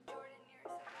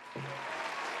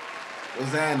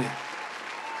What's happening?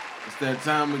 It's that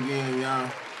time again, y'all.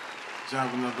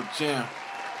 Jumping up a champ.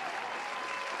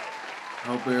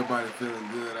 Hope everybody feeling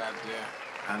good out there.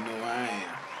 I know I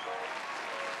am.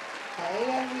 Hey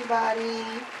everybody,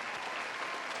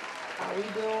 how we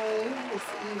doing this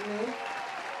evening?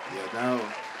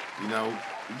 We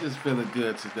just feeling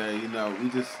good today. We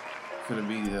just gonna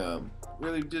be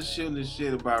really just shooting the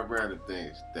shit about random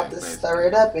things today, To basically. stir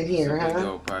it up in So here, we huh?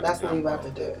 go part That's the what we gumbo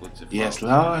about to do. with your yes,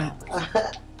 folks, Lord.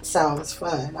 Sounds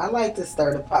fun. I like to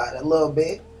stir the pot a little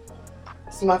bit.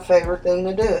 It's my favorite thing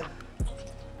to do.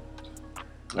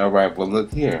 All right, well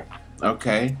look here.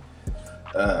 Okay.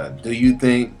 Do you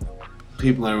think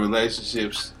people in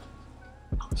relationships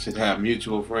should have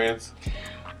mutual friends?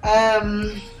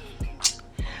 Um,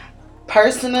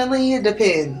 Personally, it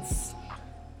depends.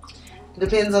 It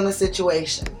depends on the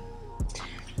situation.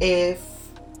 If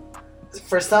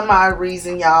for some odd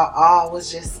reason y'all all was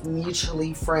just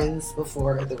mutually friends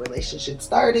before the relationship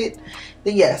started,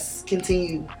 then yes,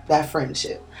 continue that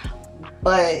friendship.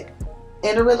 But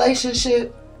in a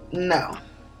relationship, no.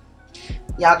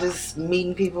 Y'all just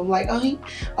meeting people like, he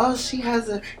has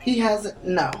a,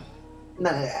 no,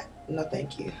 none of that. No,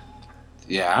 thank you.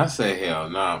 Yeah, I say hell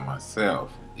no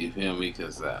myself. You feel me?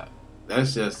 Because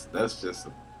that's just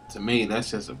to me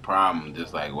that's just a problem,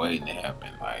 just like waiting to happen.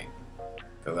 Like,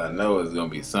 because I know it's gonna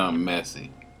be something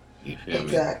messy. You feel me?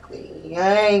 Exactly.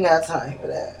 I ain't got time for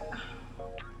that.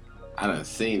 I done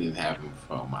seen it happen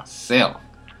for myself.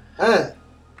 Uh,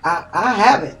 I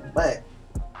haven't, but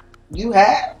you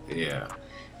have. Yeah,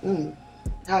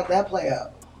 How'd that play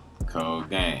out? cold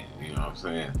game. You know what I'm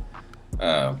saying?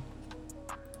 Uh,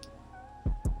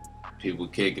 People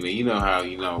kicking it. You know how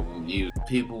you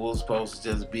people were supposed to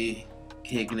just be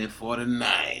kicking it for the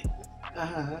night.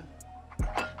 Uh-huh.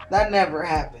 That never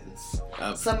happens.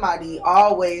 Uh, Somebody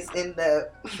always end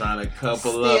up Trying to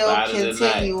couple still up out of the night.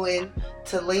 continuing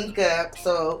to link up,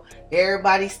 so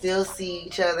everybody still see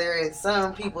each other, and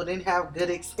some people didn't have good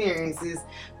experiences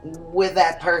with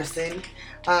that person.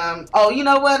 You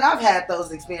know what? I've had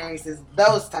those experiences,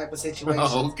 those type of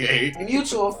situations. Okay.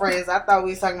 Mutual friends. I thought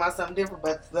we was talking about something different,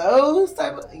 but those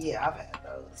type of, yeah, I've had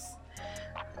those.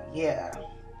 Yeah.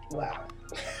 Wow.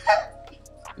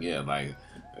 Yeah, like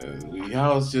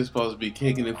y'all was just supposed to be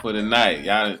kicking it for the night.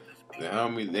 Y'all, the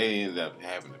homie, they ended up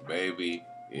having a baby.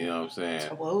 You know what I'm saying?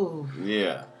 Whoa.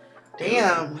 Yeah.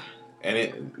 Damn. And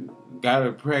it got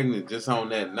her pregnant just on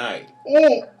that night.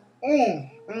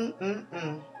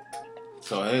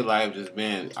 So her life just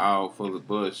been all full of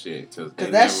bullshit. Cause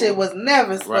that shit was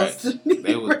never supposed to be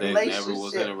They never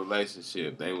was in a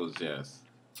relationship. They was just.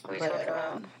 We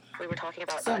were talking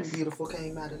about something beautiful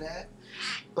came out of that.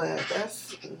 But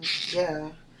that's, yeah.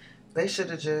 They should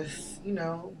have just,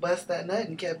 bust that nut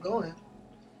and kept going.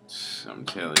 I'm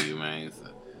telling you, man.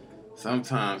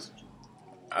 Sometimes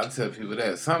I tell people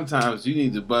that sometimes you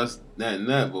need to bust that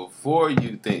nut before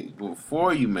you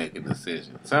make a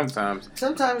decision. Sometimes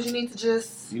you need to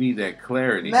just you need that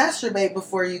clarity. Masturbate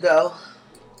before you go.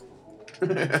 You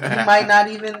might not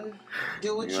even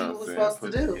do what you were supposed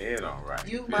to do. Your head on right.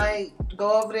 You might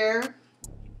go over there,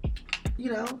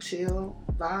 chill,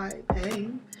 vibe,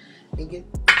 hang, and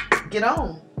get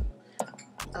on.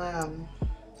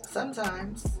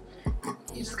 Sometimes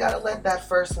you just gotta let that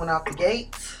first one out the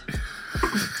gate.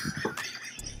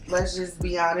 Let's just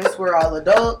be honest, we're all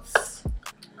adults.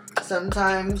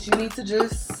 Sometimes you need to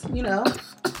just, it out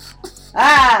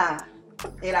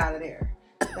of there.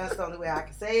 That's the only way I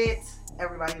can say it.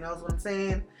 Everybody knows what I'm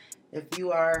saying. If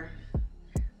you are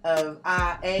of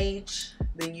our age,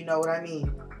 then you know what I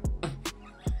mean.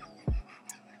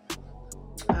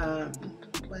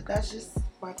 But that's just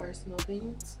my personal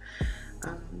opinions.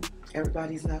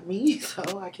 Everybody's not me,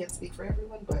 so I can't speak for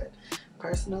everyone. But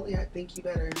personally, I think you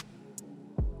better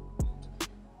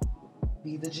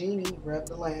be the genie, rub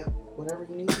the lamp, whatever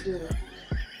you need to do.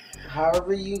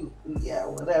 However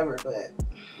whatever. But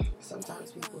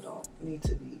sometimes people don't need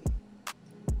to be.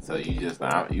 So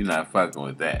you're not fucking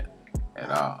with that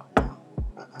at all.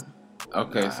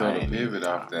 Okay, so to pivot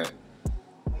off that,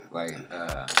 like,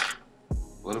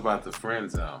 what about the friend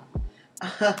zone?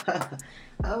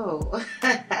 Oh,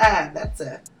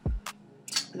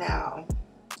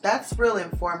 that's real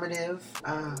informative.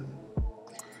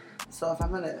 So if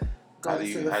I'm gonna go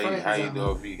into the friend zone, how you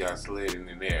know if you got slid in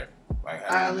there?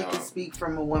 Like, I only can speak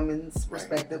from a woman's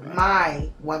perspective, my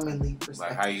womanly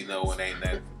perspective. Like, how you know when ain't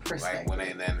nothing, when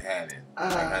ain't nothing happening?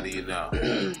 Like, how do you know?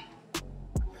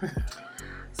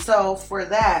 So for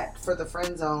the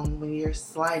friend zone, when you're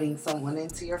sliding someone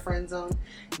into your friend zone,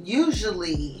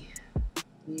 usually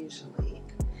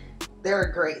they're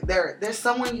great. There's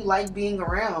someone you like being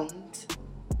around.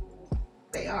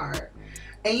 They are.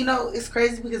 And you know, it's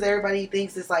crazy because everybody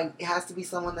thinks it's like it has to be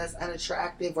someone that's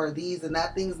unattractive or these and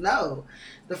that things. No.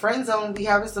 The friend zone be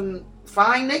having some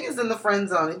fine niggas in the friend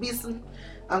zone. It'd be some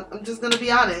I'm just gonna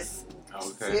be honest.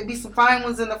 Okay. It'd be some fine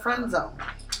ones in the friend zone.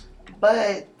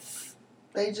 But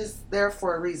they just there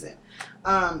for a reason.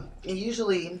 And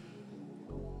usually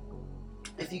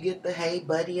if you get the hey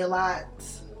buddy a lot,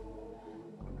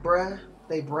 bruh,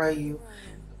 they bruh you.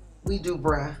 We do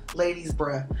bruh. Ladies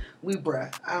bruh. We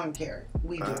bruh. I don't care.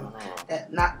 We do.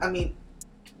 Not I mean,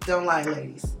 don't lie,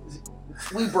 ladies.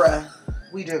 We bruh.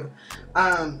 We do.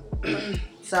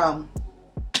 So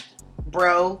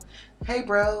bro, hey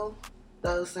bro,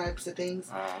 those types of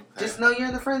things. Okay. Just know you're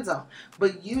in the friend zone.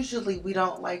 But usually we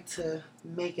don't like to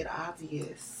make it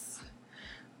obvious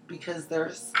because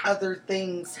there's other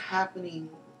things happening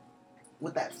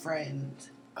with that friend.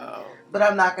 Oh. But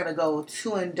I'm not gonna go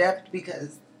too in depth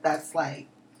because that's like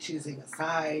choosing a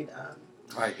side.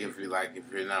 If you're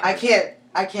not. I can't,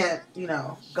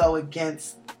 go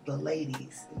against the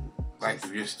ladies. Like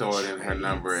if you're stored in her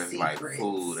number as like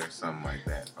food or something like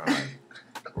that, or like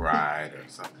ride or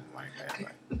something like that.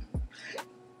 Like.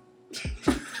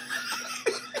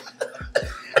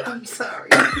 I'm sorry.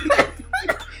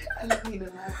 I didn't mean to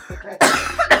laugh, but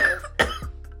that's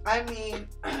I mean,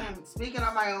 speaking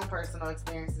on my own personal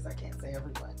experiences, I can't say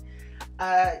everyone.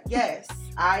 Yes,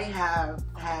 I have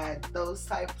had those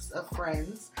types of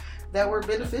friends that were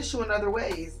beneficial in other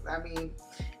ways. I mean,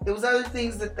 it was other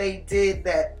things that they did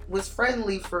that was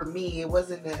friendly for me. It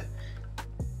wasn't an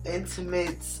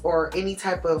intimate or any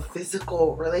type of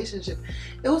physical relationship.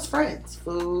 It was friends,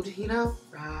 food,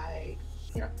 ride,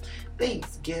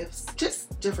 things, gifts,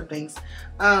 just different things.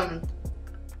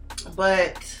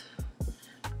 But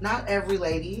not every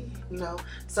lady,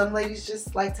 some ladies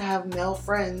just like to have male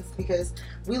friends because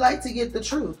we like to get the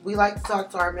truth. We like to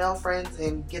talk to our male friends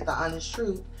and get the honest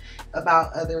truth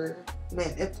about other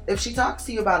men. If she talks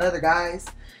to you about other guys,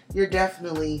 you're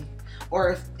definitely,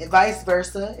 or if vice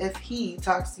versa, if he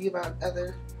talks to you about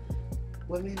other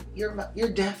women, you're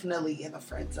definitely in the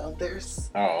friend zone. There's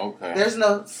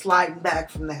no sliding back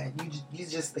from that. You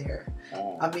just there.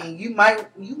 Oh. I mean, you might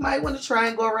want to try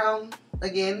and go around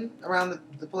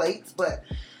the plates, but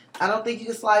I don't think you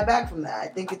can slide back from that. I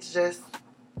think it's just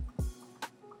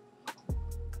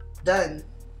done.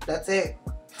 That's it.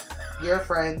 You're a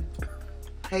friend.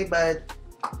 Hey, bud.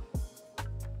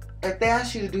 If they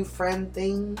ask you to do friend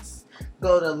things,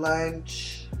 go to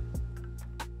lunch,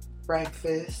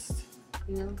 breakfast,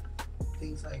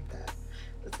 things like that.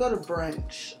 Let's go to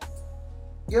brunch.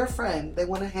 You're a friend. They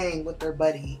want to hang with their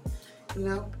buddy,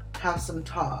 have some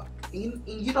talk.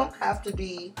 You don't have to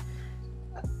be.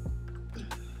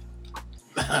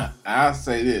 I'll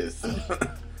say this.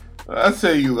 I'll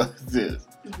tell you like this.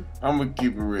 I'm going to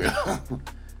keep it real.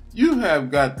 You have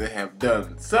got to have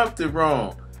done something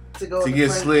wrong to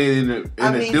get slid in a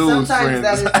dude's friend.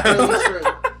 That is really true.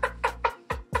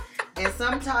 And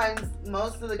sometimes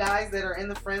most of the guys that are in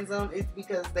the friend zone, it's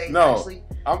because actually.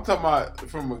 I'm talking about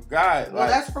from a guy. Well,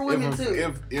 that's for women too.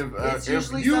 If you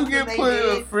get put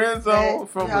in a friend zone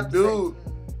from a dude,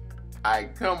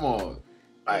 come on,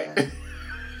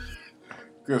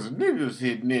 because niggas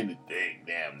hitting anything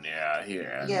damn near out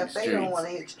here. Yeah, they don't want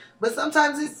to hit you. But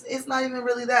sometimes it's not even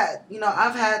really that.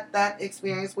 I've had that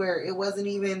experience where it wasn't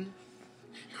even.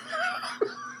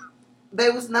 They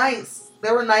was nice.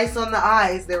 They were nice on the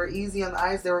eyes. They were easy on the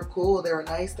eyes. They were cool. They were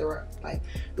nice. They were it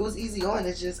was easy on.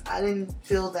 It's just I didn't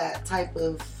feel that type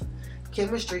of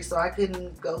chemistry, so I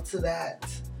couldn't go to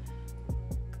that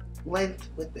length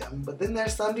with them. But then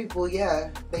there's some people,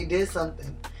 they did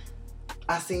something.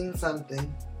 I seen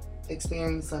something,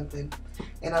 experienced something,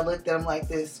 and I looked at them like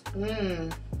this.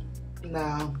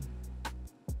 No.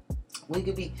 We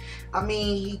could be. I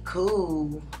mean, he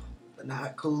cool, but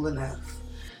not cool enough.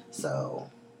 So.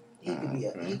 He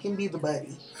can be the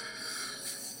buddy.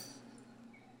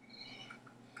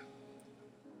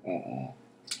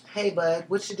 Hey, bud,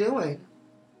 what you doing?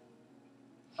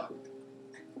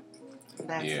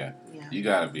 You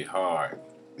gotta be hard.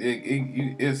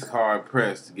 It's hard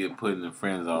pressed to get put in the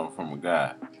friend zone from a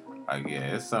guy.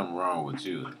 It's something wrong with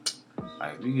you.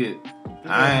 You get.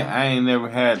 I ain't never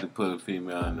had to put a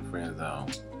female in the friend zone,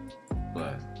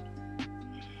 but.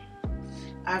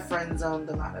 I friend zoned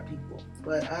a lot of people,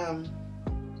 but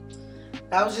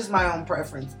that was just my own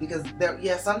preference because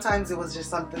sometimes it was just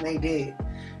something they did,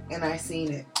 and I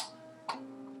seen it,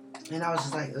 and I was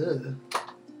just like, ugh.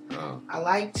 Oh. I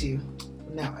liked you,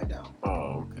 no, I don't.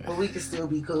 Oh, okay. But we can still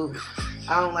be cool.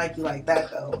 I don't like you like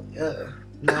that though.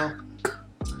 No,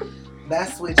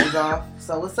 that switch is off.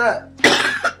 So what's up?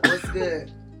 What's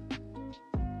good?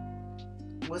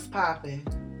 What's popping?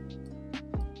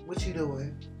 What you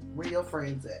doing? Where your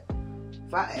friends at?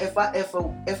 If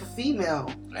a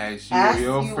female asks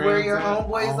you where your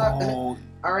homeboys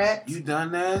are at, you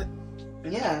done that?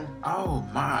 Yeah. Oh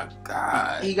my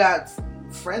God. He got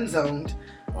friend zoned.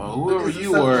 Well, whoever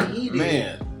you were,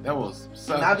 man, that was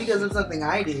not because of something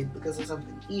I did, because of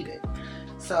something he did.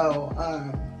 So,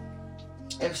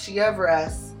 if she ever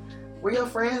asks, where your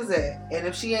friends at? And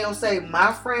if she ain't gonna say,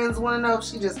 my friends want to know, if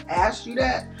she just asked you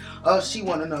that, oh, she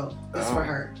want to know. It's for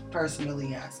her,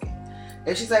 personally asking.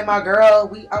 If she say,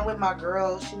 I'm with my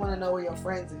girl, she want to know where your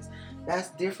friends is.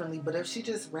 That's differently. But if she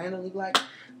just randomly like,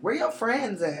 where your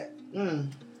friends at?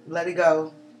 Let it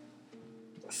go.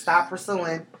 Stop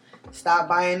pursuing. Stop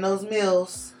buying those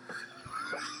meals.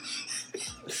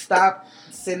 Stop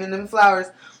sending them flowers.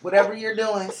 Whatever you're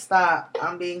doing, stop.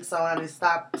 I'm being so honest.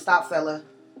 Stop, fella.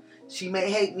 She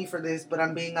may hate me for this, but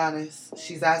I'm being honest.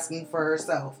 She's asking for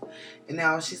herself. And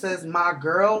now if she says, my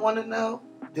girl want to know,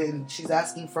 then she's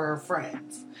asking for her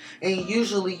friends. And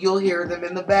usually you'll hear them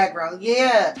in the background.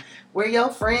 Yeah, where your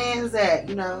friends at?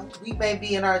 You know, we may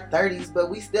be in our 30s, but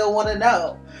we still want to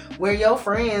know where your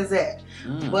friends at.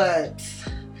 But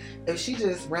if she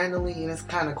just randomly and it's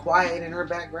kind of quiet in her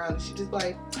background, and she just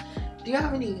like, do you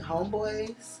have any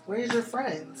homeboys? Where's your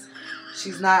friends?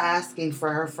 She's not asking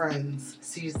for her friends.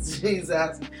 She's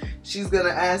gonna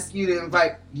ask you to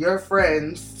invite your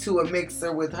friends to a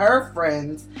mixer with her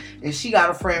friends, and she got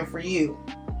a friend for you.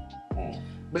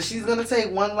 But she's gonna take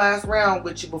one last round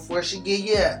with you before she get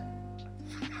you up.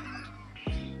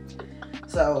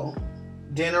 So,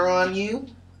 dinner on you.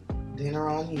 Dinner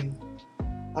on you.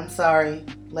 I'm sorry,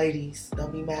 ladies.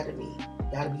 Don't be mad at me.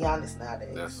 Gotta be honest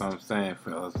nowadays. That's what I'm saying,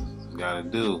 fellas. You gotta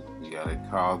do. You gotta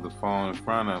call the phone in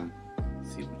front of them.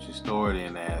 See what you stored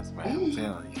in the ass, man. I'm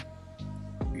telling you.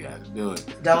 You gotta do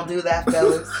it. Don't do that,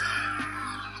 fellas.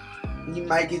 You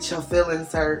might get your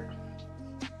feelings hurt.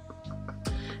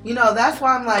 You know, that's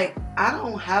why I'm like, I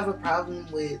don't have a problem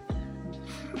with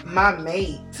my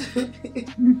mate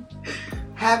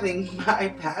having my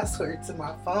password to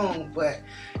my phone, but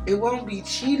it won't be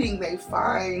cheating they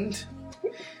find.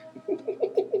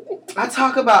 I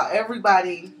talk about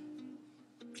everybody.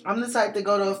 I'm the type to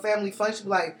go to a family function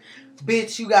like,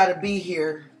 bitch, you gotta be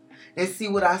here and see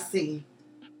what I see.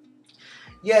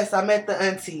 Yes, I met the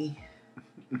auntie.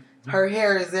 Her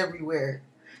hair is everywhere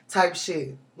type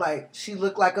shit. Like, she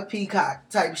looked like a peacock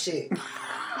type shit.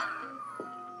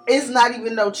 It's not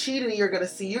even no cheating you're gonna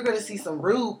see. You're gonna see some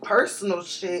rude personal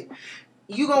shit.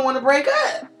 You gonna want to break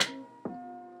up.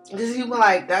 Because you be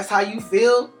like, that's how you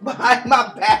feel behind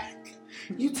my back.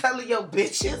 You telling your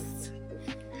bitches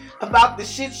about the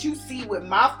shit you see with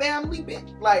my family,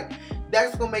 bitch. Like,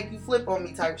 that's gonna make you flip on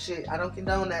me type shit. I don't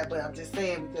condone that, but I'm just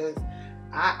saying because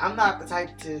I'm not the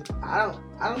type to, I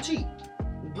don't cheat.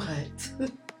 But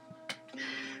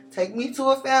take me to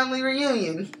a family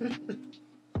reunion.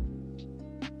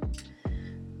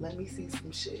 Let me see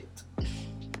some shit.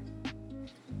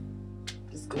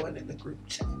 Just going in the group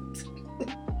chat.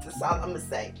 That's all I'm gonna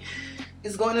say.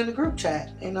 It's going in the group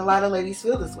chat, and a lot of ladies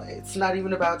feel this way. It's not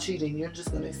even about cheating. You're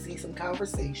just gonna see some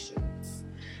conversations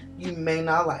you may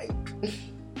not like.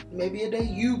 Maybe a day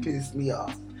you pissed me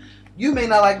off. You may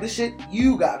not like the shit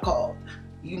you got called.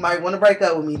 You might want to break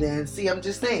up with me then. See, I'm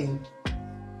just saying.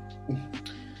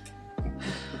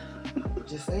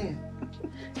 Just saying.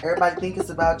 Everybody think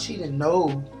it's about cheating.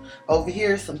 No. Over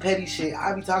here, some petty shit.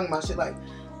 I be talking about shit like,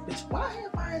 bitch, why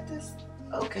am I at this?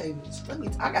 Okay,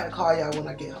 bitch, I gotta call y'all when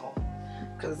I get home.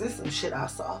 Cause this some shit I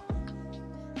saw.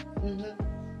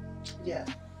 Yeah.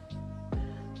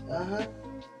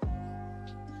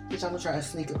 Bitch, I'm gonna try to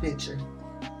sneak a picture.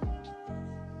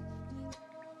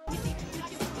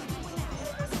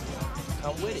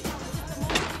 Come with it.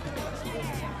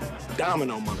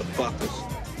 Domino,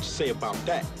 motherfuckers. Say about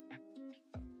that.